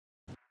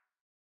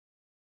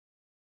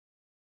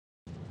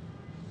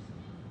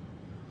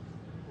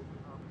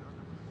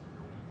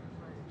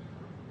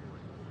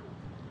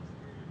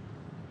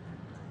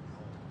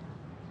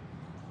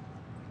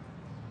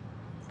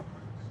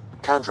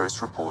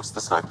Andros reports the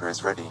sniper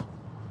is ready.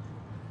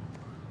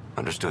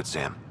 Understood,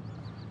 Sam.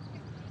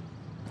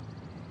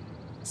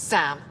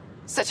 Sam.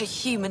 Such a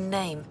human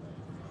name.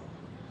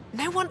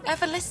 No one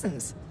ever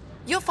listens.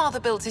 Your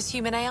father built his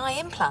human AI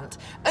implant.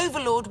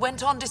 Overlord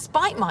went on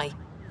despite my...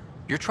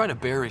 You're trying to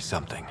bury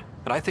something,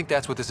 and I think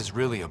that's what this is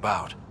really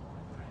about.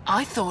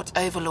 I thought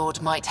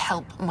Overlord might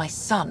help my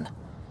son.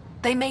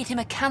 They made him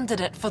a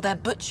candidate for their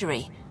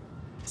butchery,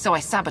 so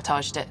I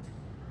sabotaged it.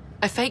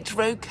 I faked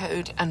rogue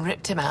code and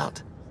ripped him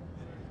out.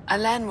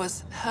 Alain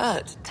was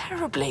hurt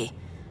terribly,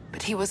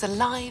 but he was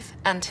alive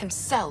and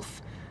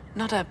himself,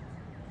 not a...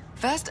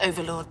 First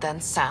Overlord,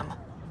 then Sam.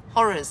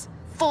 Horrors,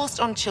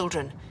 forced on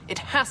children. It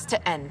has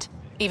to end,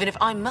 even if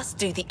I must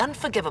do the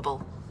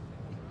unforgivable.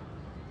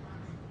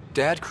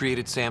 Dad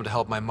created Sam to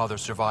help my mother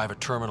survive a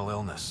terminal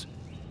illness.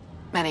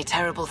 Many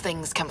terrible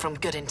things come from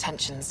good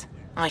intentions.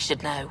 I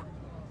should know.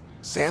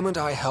 Sam and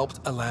I helped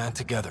Alain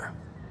together.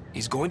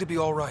 He's going to be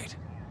all right.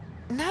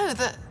 No,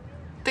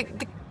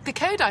 the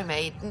code I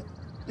made,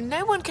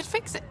 no one could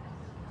fix it.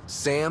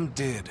 Sam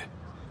did.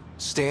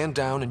 Stand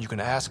down and you can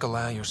ask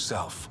Alain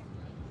yourself.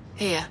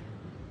 Here.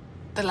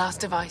 The last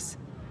device.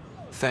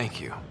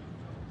 Thank you.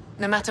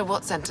 No matter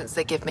what sentence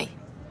they give me,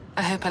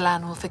 I hope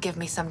Alain will forgive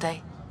me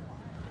someday.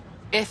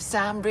 If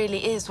Sam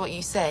really is what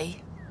you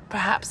say,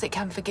 perhaps it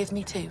can forgive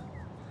me too.